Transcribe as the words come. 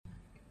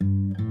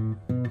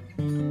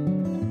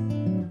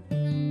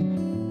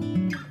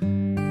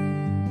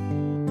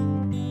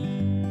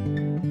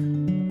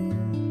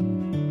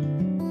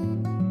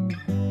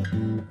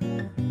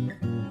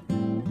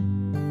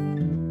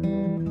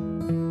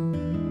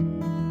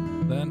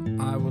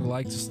I would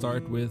like to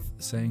start with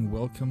saying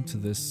welcome to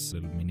this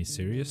little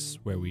mini-series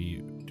where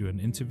we do an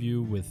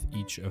interview with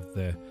each of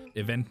the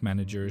event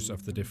managers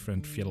of the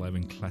different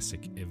Fjällräven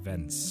Classic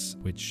events,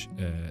 which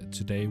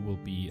today will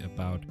be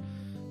about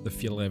the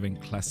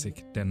Fjällräven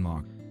Classic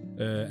Denmark.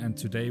 And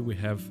today we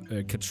have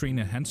Katrine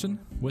Hansen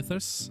with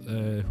us,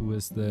 who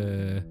is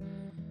the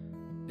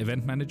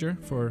event manager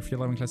for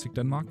Fjällräven Classic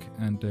Denmark,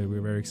 and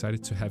we're very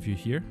excited to have you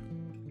here.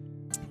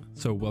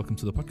 So welcome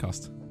to the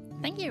podcast.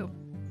 Thank you.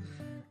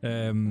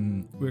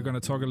 We're going to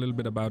talk a little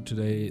bit about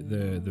today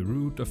the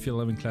root of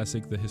Fjällräven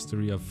Classic, the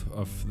history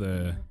of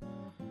the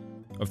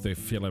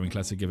Fjällräven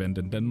Classic event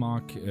in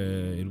Denmark.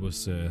 It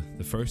was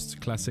the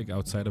first classic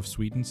outside of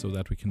Sweden, so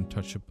that we can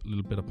touch a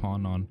little bit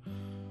upon on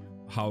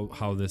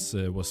how this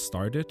was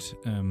started.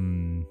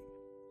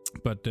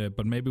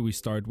 But maybe we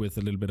start with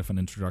a little bit of an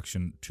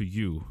introduction to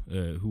you.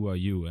 Who are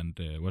you, and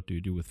what do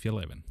you do with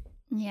Fjällräven?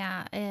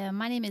 Yeah,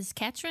 my name is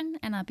Katrin,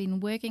 and I've been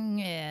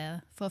working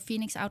for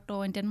Phoenix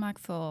Outdoor in Denmark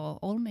for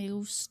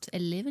almost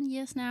 11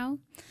 years now.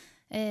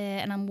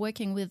 And I'm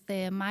working with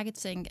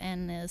marketing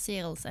and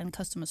sales and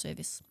customer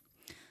service.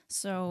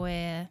 So,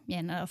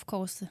 and of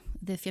course,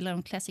 the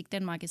Fjällräven Classic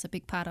Denmark is a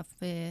big part of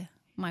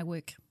my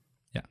work.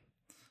 Yeah,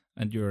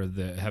 and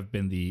have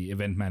been the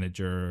event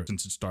manager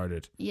since it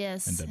started.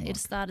 Yes, in Denmark. It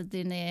started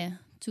in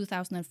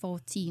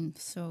 2014.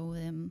 So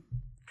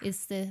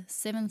it's the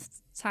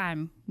 7th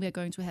time we are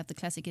going to have the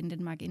Classic in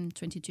Denmark in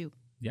 22.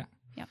 Yeah.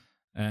 Yeah.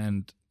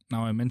 And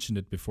now I mentioned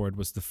it before, it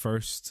was the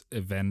first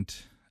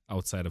event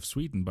outside of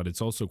Sweden, but it's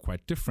also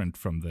quite different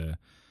from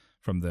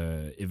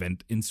the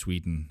event in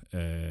Sweden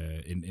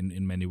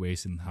in many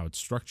ways in how it's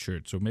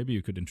structured. So maybe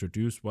you could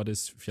introduce what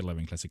is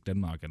Fjällräven Classic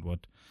Denmark and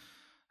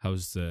how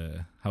does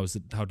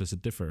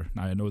it differ?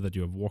 Now I know that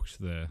you have walked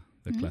the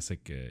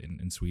classic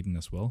in Sweden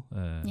as well.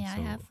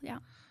 I have. Yeah.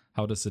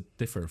 How does it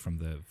differ from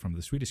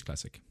the Swedish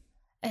Classic?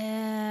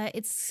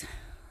 It's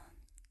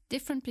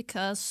different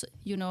because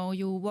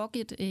you walk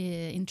it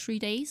in 3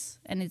 days,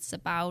 and it's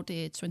about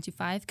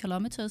 25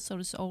 kilometers, so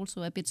it's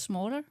also a bit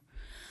smaller.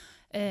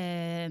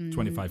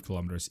 25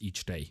 kilometers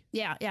each day.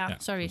 Yeah.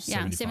 Sorry,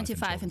 so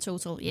 75 in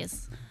total.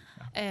 Yes.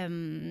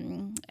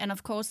 And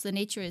of course, the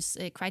nature is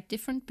quite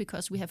different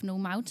because we have no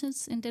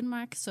mountains in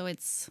Denmark, so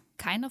it's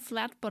kind of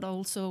flat, but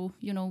also,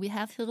 we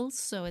have hills,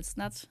 so it's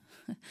not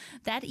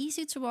that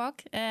easy to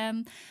walk.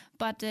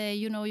 But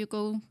you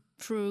go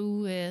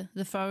through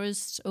the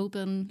forest,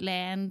 open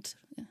land,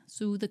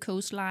 through the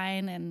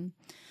coastline, and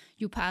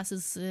you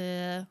passes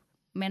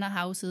manor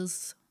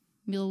houses,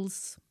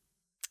 mills.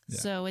 Yeah.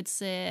 So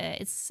it's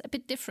a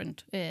bit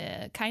different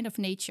kind of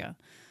nature,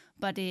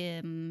 but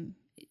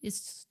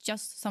it's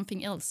just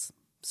something else.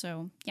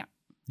 So yeah.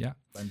 Yeah,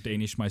 I'm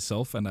Danish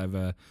myself, and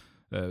I've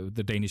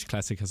the Danish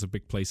Classic has a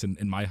big place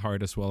in my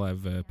heart as well.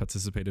 I've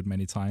participated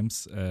many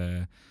times,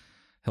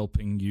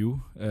 helping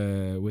you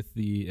with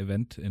the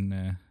event in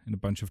a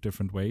bunch of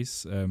different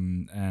ways,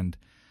 and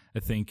I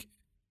think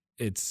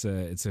it's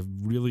a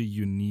really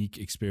unique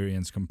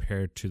experience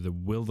compared to the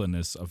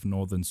wilderness of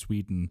northern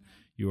Sweden.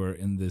 You are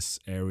in this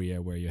area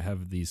where you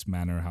have these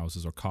manor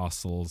houses or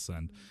castles,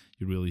 and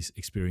you really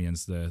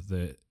experience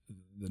the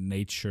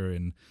nature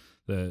in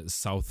the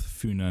South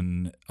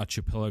Funen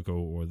archipelago,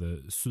 or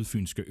the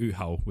Sydfynske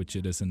Øhav, which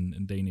it is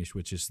in Danish,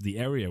 which is the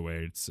area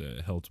where it's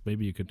held.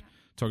 Maybe you could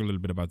talk a little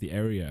bit about the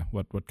area.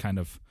 What kind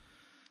of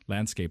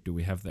landscape do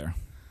we have there?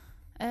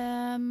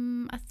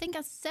 I think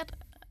I said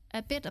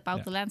a bit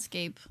about the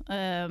landscape.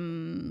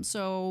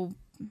 So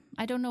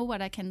I don't know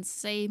what I can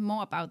say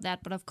more about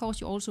that, but of course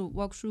you also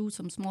walk through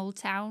some small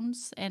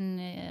towns, and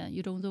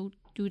you don't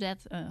do that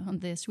on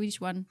the Swedish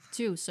one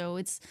too. So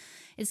it's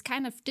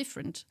kind of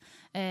different,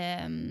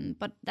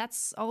 but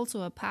that's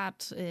also a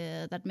part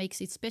that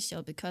makes it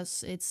special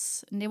because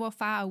it's never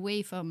far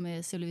away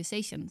from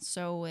civilization.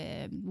 So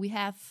we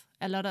have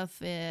a lot of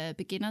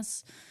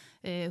beginners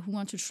who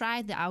want to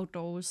try the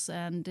outdoors,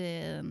 and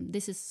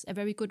this is a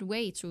very good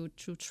way to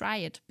try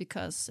it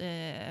because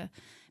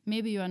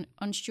maybe you're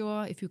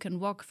unsure if you can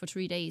walk for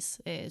 3 days,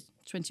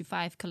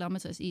 25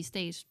 kilometers each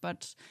day,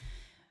 but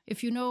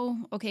if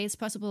okay, it's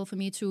possible for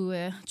me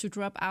to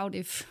drop out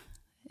if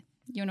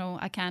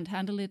I can't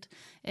handle it.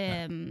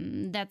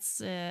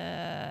 That's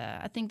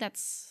I think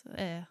that's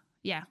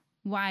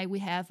why we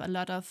have a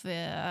lot of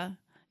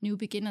new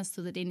beginners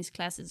to the Danish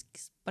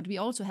Classics, but we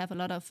also have a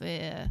lot of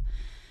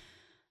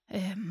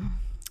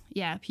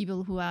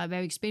people who are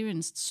very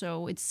experienced.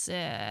 So it's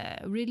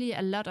really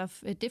a lot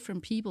of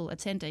different people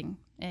attending.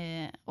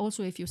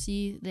 Also, if you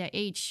see their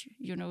age,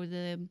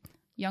 the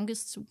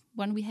youngest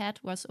one we had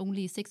was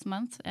only 6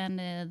 months, and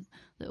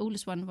the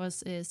oldest one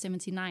was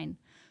 79.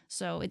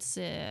 So it's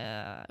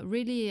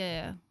really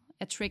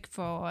a trick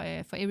for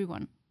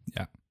everyone.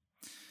 Yeah,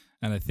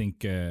 and I think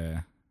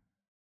the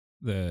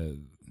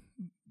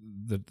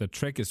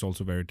trick is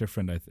also very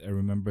different. I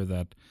remember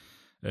that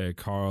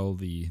Carl,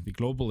 the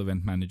global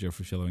event manager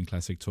for Fjällräven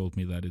Classic, told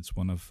me that it's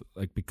one of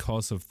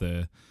because of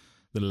the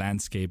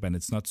landscape, and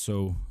it's not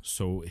so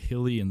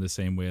hilly in the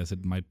same way as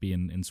it might be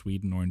in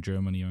Sweden or in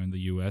Germany or in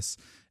the US.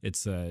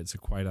 It's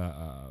quite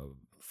a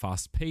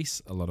fast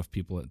pace, a lot of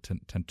people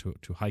tend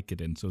to hike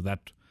it in. So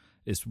that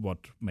is what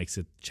makes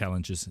it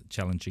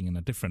challenging in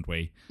a different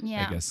way,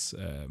 I guess.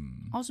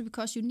 Also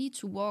because you need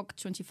to walk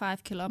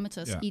 25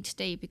 kilometers each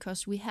day,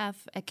 because we have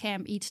a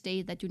camp each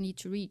day that you need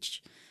to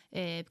reach.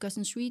 Because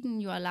in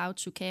Sweden, you're allowed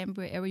to camp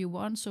wherever you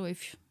want. So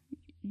if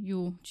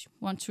you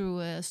want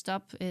to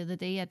stop the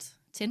day at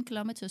 10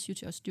 kilometers, you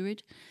just do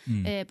it.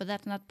 But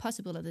that's not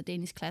possible at the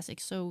Danish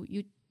Classic. So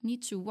you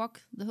need to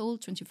walk the whole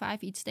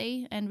 25 each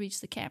day and reach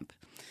the camp.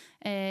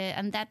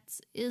 And that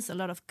is a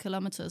lot of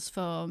kilometers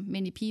for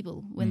many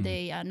people when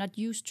they are not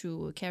used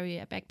to carry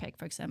a backpack,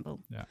 for example.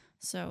 Yeah.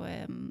 So,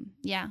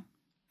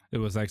 It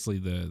was actually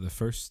the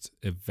first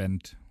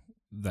event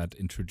that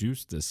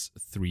introduced this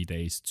 3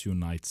 days, 2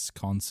 nights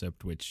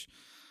concept, which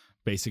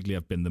basically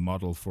have been the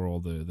model for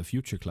all the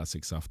future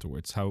classics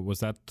afterwards. How was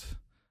that?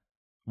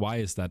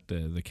 Why is that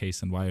the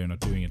case, and why are you not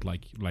doing it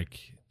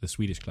like the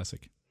Swedish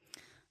classic?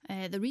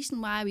 The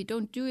reason why we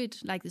don't do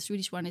it like the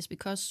Swedish one is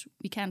because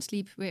we can't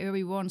sleep wherever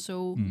we want.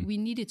 So we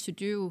needed to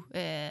do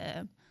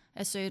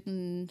a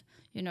certain,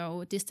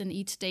 distance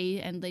each day,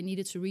 and they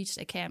needed to reach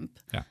a camp.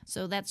 Yeah.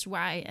 So that's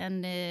why.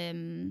 And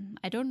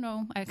I don't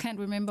know, I can't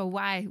remember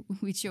why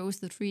we chose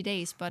the 3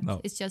 days, but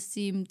it just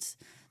seemed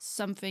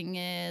something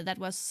that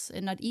was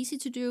not easy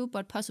to do,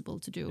 but possible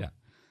to do. Yeah.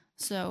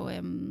 So,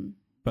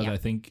 I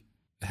think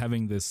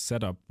having this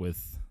setup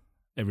with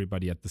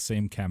everybody at the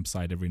same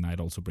campsite every night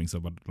also brings a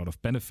lot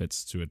of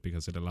benefits to it,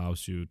 because it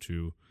allows you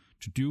to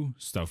do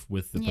stuff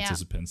with the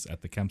participants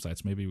at the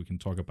campsites. Maybe we can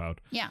talk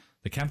about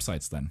the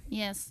campsites then.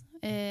 Yes,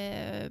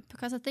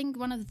 because I think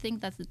one of the things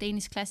that the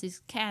Danish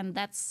Classics can,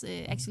 that's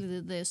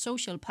actually the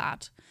social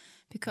part,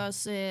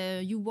 because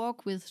you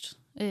walk with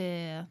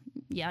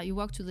you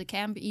walk to the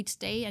camp each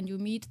day and you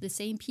meet the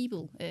same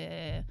people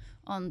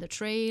on the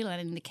trail and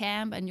in the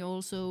camp, and you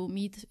also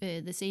meet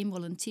the same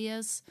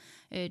volunteers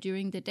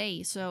during the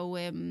day. So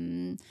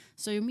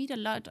you meet a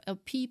lot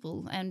of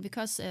people, and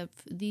because of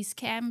these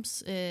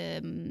camps,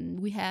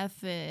 we have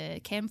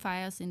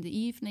campfires in the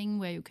evening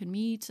where you can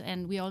meet,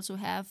 and we also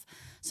have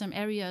some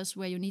areas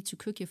where you need to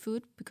cook your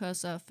food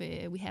because of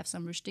we have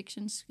some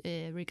restrictions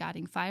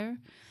regarding fire.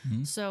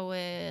 So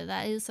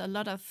there is a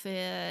lot of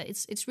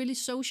it's really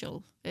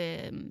social,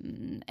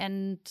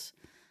 and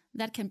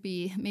that can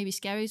be maybe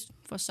scary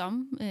for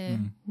some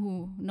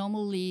who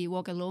normally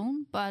walk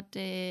alone, but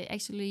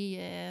actually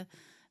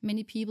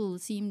many people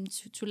seem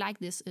to like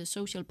this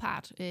social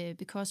part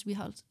because we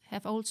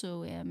have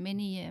also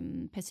many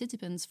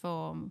participants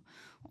from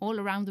all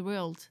around the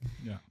world.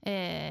 Yeah.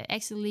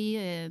 Actually,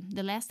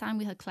 the last time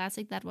we had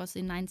Classic, that was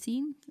in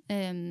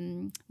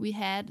 2019, we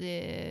had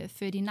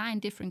 39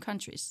 different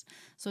countries.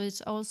 So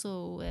it's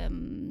also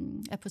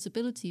a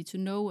possibility to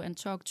know and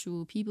talk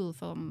to people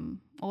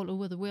from all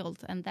over the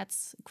world. And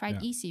that's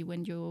quite easy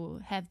when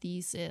you have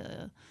these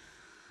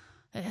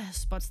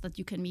spots that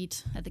you can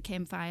meet at the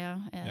campfire,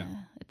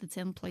 at the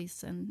tent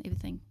place and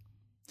everything.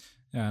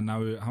 Yeah,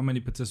 now how many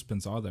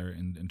participants are there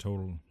in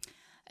total?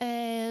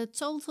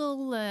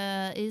 Total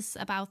is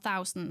about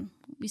 1,000.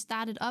 We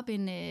started up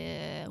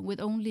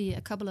with only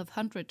a couple of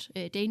hundred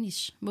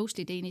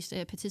mostly Danish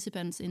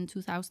participants in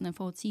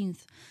 2014.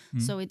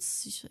 So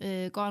it's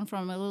gone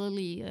from a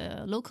really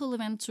local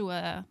event to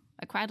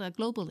quite a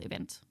global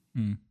event.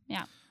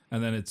 Yeah.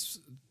 And then it's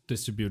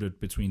distributed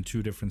between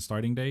 2 different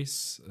starting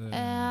days.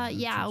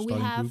 We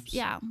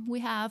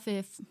have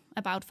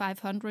about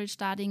 500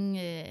 starting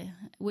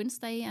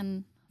Wednesday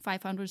and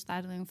 500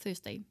 starting on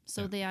Thursday.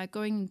 So they are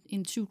going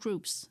in 2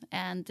 groups,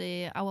 and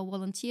our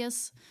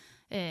volunteers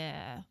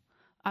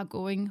are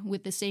going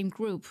with the same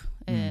group.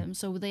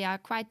 So they are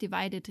quite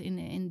divided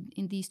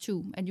in these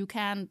 2, and you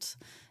can't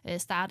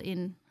start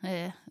in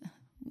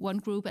one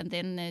group and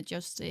then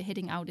just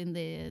heading out in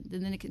the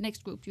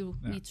next group. You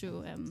need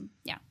to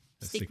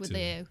stick with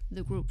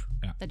the group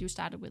that you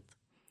started with.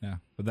 Yeah,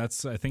 but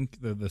that's, I think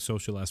the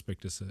social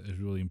aspect is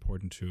really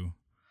important to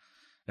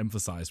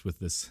emphasize with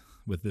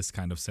this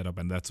kind of setup,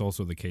 and that's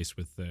also the case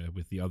with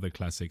the other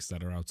classics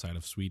that are outside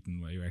of Sweden,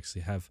 where you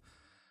actually have,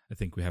 I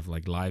think we have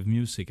like live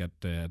music at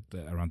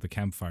around the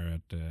campfire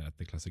at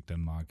the Classic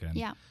Denmark, and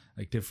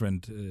like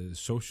different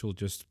social,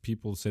 just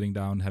people sitting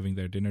down having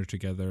their dinner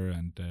together,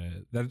 and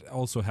that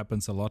also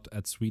happens a lot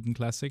at Sweden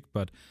Classic,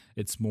 but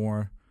it's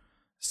more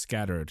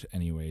scattered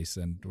anyways.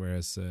 And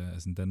whereas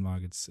as in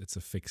Denmark, it's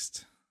a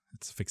fixed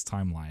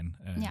timeline,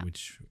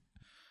 which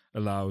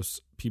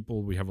allows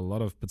people. We have a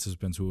lot of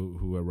participants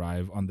who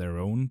arrive on their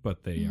own,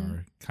 but they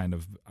are kind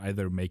of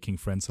either making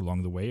friends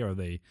along the way, or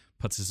they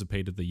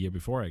participated the year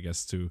before, I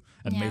guess,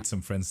 and made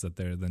some friends that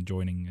they're then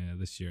joining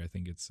this year. I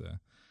think it's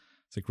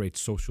a great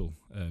social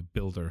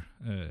builder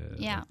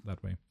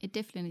that way. It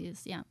definitely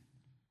is, yeah.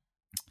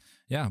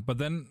 Yeah, but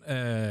then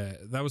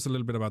that was a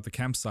little bit about the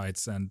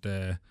campsites and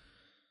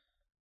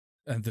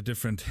the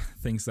different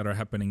things that are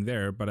happening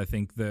there. But I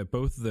think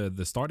both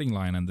the starting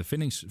line and the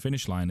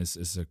finish line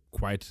is a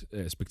quite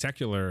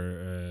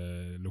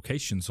spectacular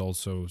locations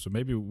also. So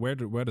maybe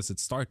where does it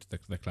start,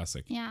 the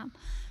Classic? Yeah,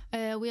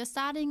 we are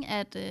starting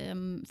at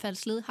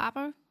Fjällräven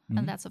Harbor.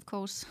 and that's of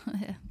course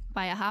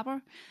by a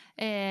harbor.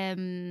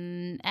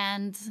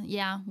 And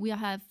we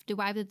have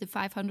divided the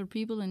 500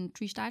 people in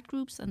 3 start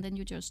groups, and then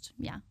you just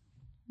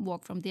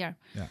walk from there.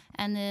 Yeah.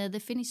 And the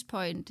finish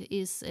point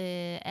is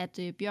at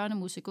the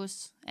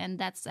Bjørnemosegods, and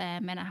that's a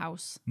manor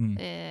house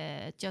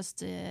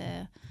just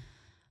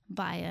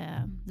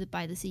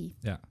by the sea.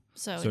 Yeah.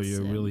 So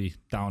you're really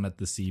down at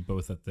the sea,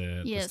 both at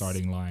the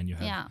starting line. You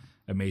have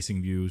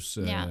amazing views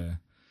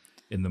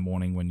in the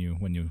morning when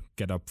you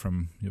get up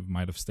from. You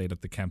might have stayed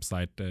at the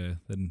campsite the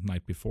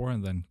night before,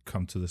 and then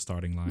come to the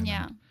starting line.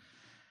 Yeah.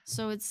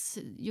 So it's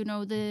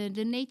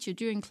the nature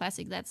during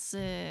classic, that's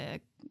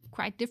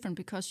quite different,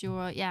 because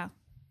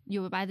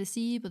you're by the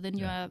sea, but then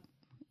you are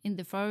in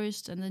the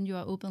forest, and then you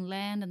are open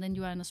land, and then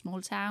you are in a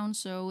small town.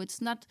 So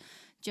it's not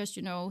just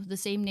the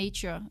same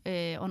nature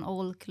on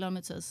all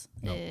kilometers.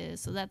 No.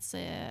 So that's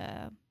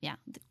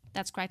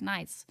that's quite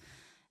nice.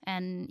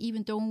 And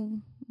even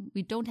though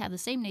we don't have the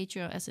same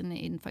nature as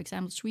in for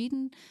example,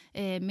 Sweden,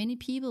 many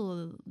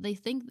people, they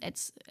think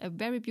it's a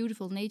very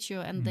beautiful nature,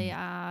 and they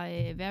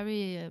are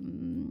very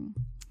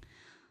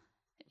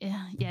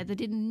they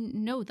didn't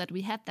know that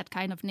we had that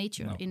kind of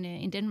nature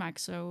in Denmark.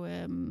 So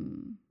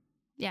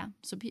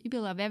so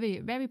people are very,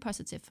 very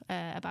positive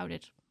about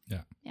it.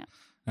 Yeah.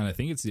 And I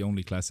think it's the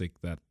only classic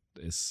that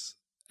is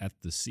at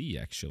the sea,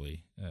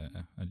 actually,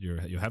 and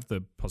you have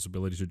the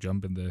possibility to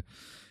jump in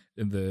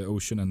the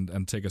ocean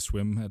and take a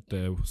swim at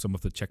some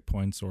of the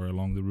checkpoints or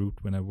along the route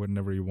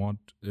whenever you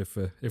want, if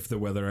the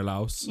weather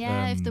allows.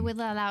 Yeah, if the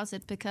weather allows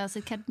it, because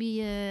it can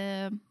be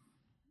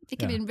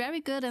be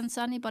very good and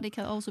sunny, but it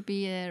can also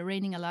be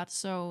raining a lot.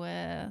 So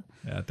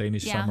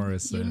Danish summer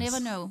is you never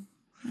know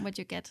what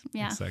you get.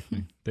 Yeah,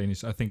 exactly.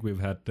 Danish. I think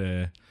we've had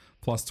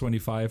plus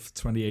 25,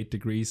 28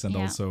 degrees, and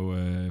also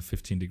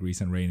 15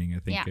 degrees and raining. I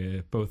think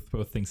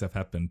both things have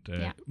happened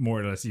more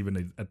or less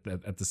even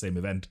at the same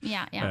event.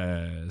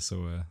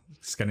 So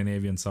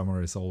Scandinavian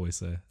summer is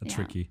always a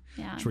tricky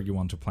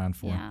one to plan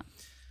for. Yeah.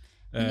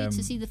 You need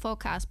to see the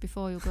forecast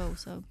before you go.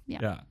 So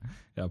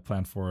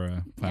plan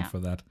for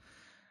that.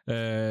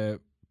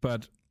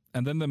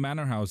 And then the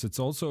manor house, it's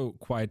also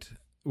quite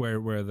where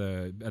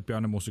at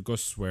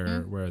Bjørnemosegods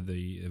where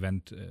the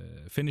event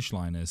finish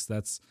line is.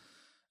 That's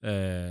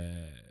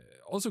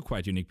also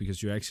quite unique,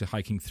 because you're actually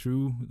hiking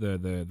through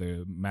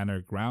the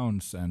manor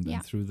grounds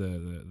and through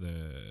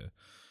the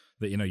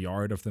inner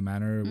yard of the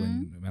manor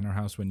manor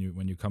house when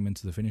you come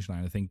into the finish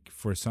line. I think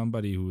for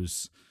somebody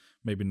who's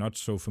maybe not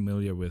so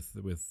familiar with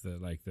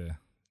like the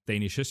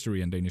Danish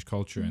history and Danish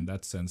culture in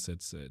that sense,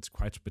 it's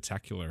quite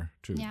spectacular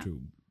to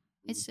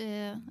it's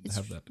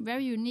have that.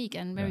 Very unique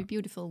and very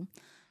beautiful.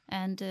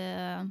 And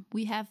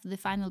we have the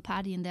final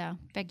party in their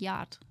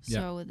backyard,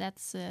 so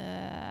that's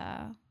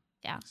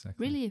exactly.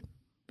 Really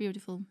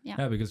beautiful.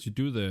 Yeah, because you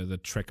do the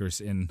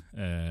trekkers in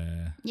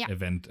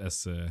event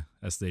as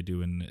they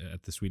do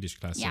at the Swedish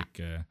Classic,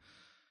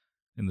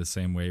 in the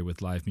same way,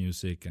 with live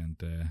music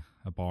and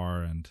a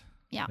bar and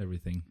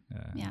everything.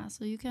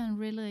 So you can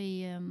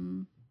really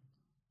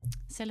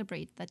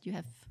celebrate that you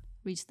have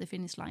reached the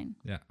finish line.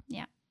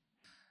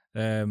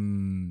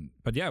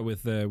 But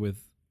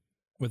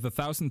with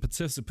 1,000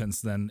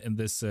 participants then in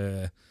this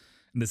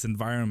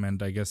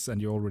environment, I guess,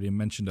 and you already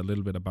mentioned a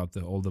little bit about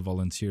all the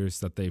volunteers,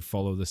 that they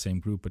follow the same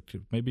group, but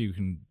maybe you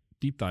can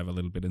deep dive a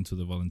little bit into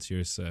the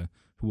volunteers.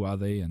 Who are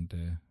they,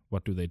 and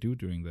what do they do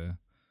during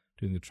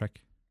the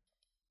trek?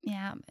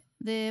 Yeah,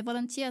 the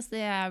volunteers,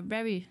 they are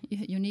very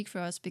unique for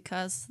us,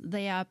 because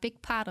they are a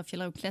big part of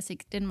Fjällräven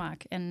Classic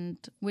Denmark, and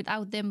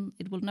without them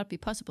it will not be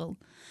possible.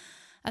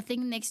 I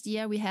think next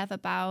year we have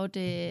about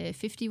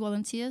 50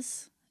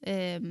 volunteers,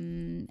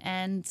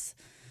 and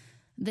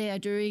they are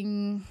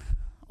doing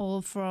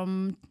all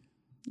from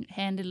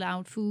handing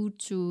out food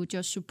to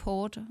just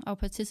support our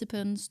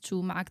participants,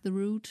 to mark the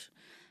route.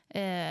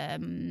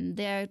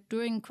 They are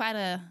doing quite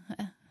a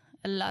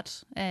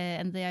lot,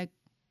 and they are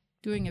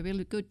doing a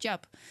really good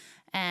job.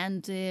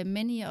 And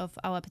many of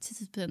our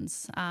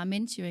participants are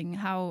mentioning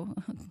how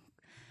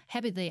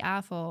happy they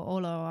are for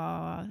all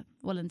our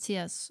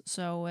volunteers.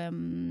 So,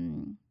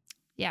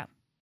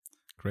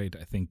 Great.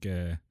 I think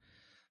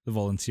the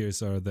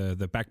volunteers are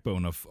the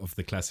backbone of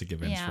the classic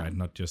events, right?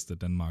 Not just the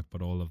Denmark,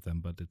 but all of them.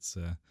 But it's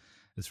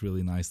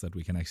really nice that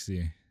we can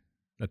actually,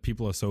 that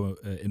people are so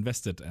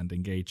invested and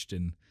engaged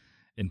in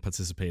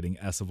participating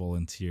as a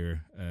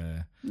volunteer.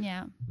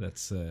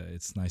 That's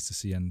it's nice to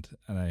see, and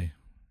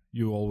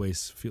you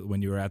always feel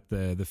when you're at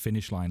the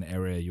finish line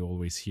area, you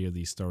always hear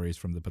these stories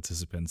from the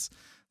participants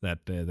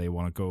that they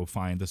want to go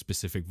find a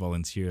specific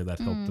volunteer that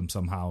helped them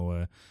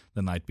somehow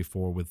the night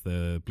before with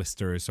the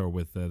blisters or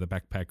with the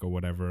backpack or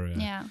whatever.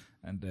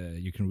 And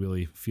you can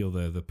really feel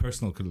the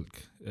personal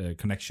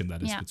connection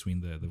that is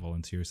between the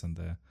volunteers and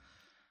the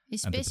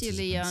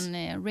especially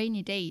on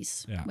rainy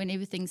days when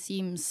everything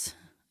seems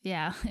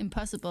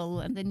impossible,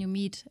 and then you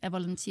meet a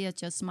volunteer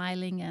just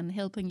smiling and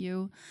helping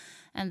you,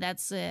 and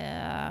that's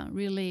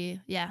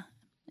really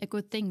a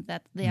good thing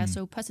that they are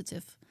so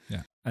positive.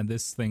 And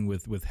this thing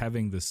with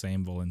having the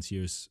same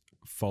volunteers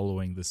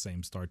following the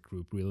same start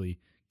group really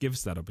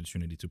gives that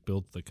opportunity to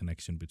build the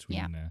connection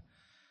between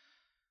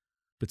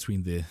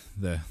the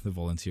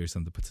volunteers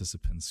and the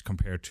participants,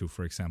 compared to,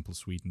 for example,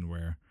 Sweden,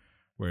 where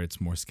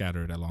it's more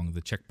scattered along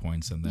the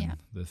checkpoints, and then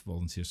the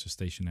volunteers are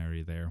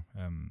stationary there.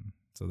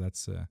 So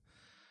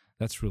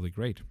that's really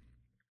great.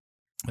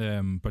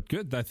 But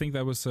good. I think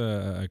that was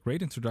a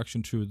great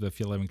introduction to the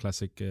Fjällräven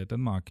Classic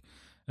Denmark.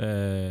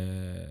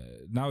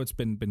 Now it's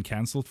been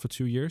cancelled for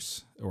 2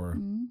 years, or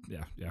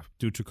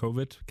due to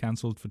COVID,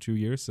 cancelled for 2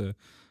 years.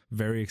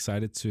 Very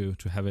excited to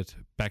have it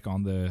back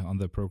on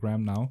the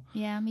program now.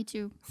 Yeah, me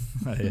too.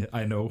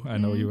 I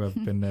know you have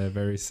been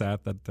very sad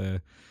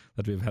that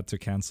we've had to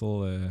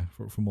cancel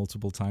for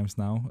multiple times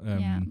now.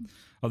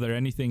 Are there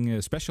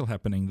anything special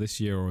happening this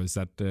year, or is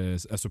that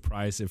a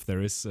surprise if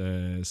there is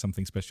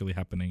something specially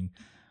happening?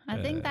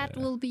 I think that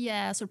will be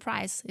a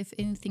surprise if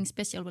anything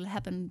special will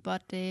happen,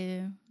 but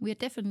we are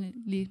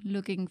definitely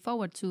looking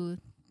forward to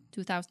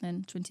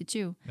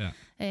 2022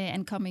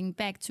 and coming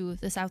back to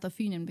the south of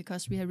Fyn,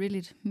 because we have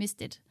really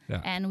missed it.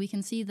 And we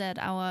can see that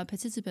our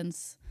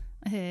participants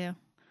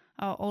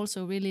are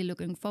also really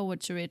looking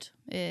forward to it.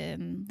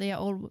 They are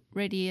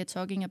already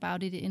talking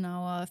about it in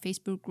our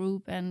Facebook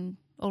group and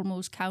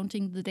almost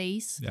counting the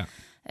days.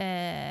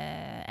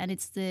 And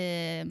it's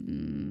the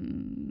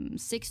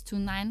 6th to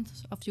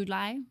 9th of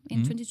July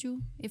in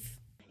 22. If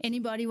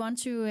anybody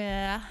wants to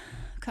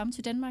come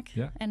to Denmark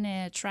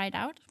and try it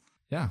out.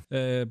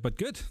 But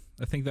good.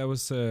 I think that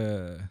was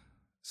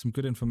some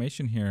good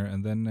information here,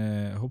 and then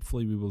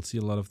hopefully we will see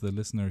a lot of the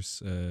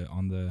listeners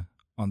on the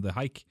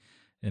hike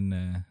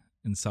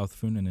in South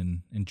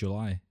Funen in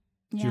July.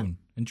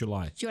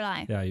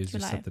 July. Yeah, you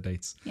just set the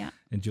dates.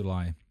 In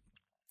July.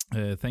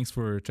 Thanks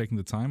for taking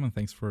the time, and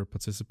thanks for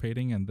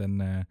participating. And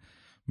then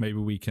maybe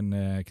we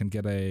can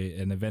get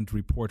an event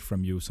report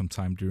from you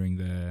sometime during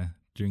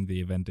the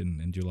event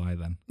in July.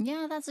 Then.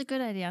 Yeah, that's a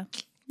good idea.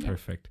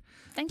 Perfect.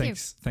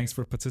 Thanks. Thanks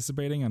for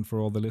participating, and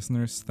for all the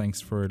listeners, thanks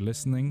for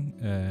listening.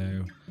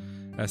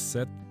 As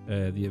said,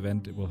 the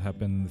event will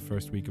happen the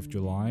first week of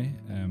July.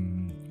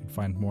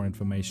 Find more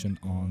information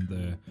on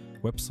the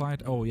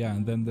website. Oh yeah,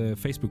 and then the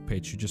Facebook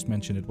page you just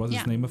mentioned. It was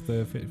the name of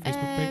the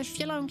Facebook page.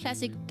 Fjällräven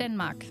Classic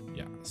Denmark.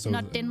 Yeah. So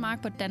not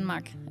Denmark, but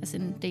Denmark, as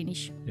in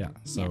Danish. Yeah.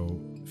 So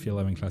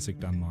Fjällräven Classic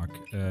Denmark.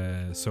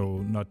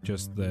 So not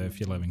just the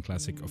Fjällräven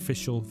Classic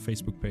official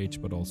Facebook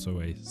page, but also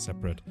a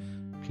separate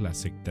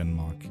Classic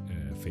Denmark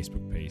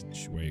Facebook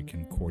page where you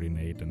can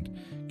coordinate and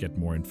get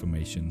more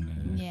information,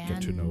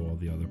 get to know all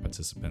the other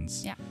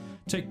participants,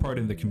 take part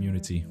in the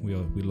community.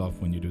 We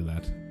love when you do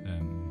that.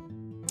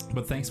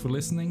 But thanks for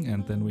listening,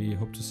 and then we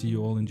hope to see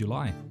you all in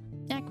July.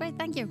 Yeah, great.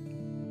 Thank you.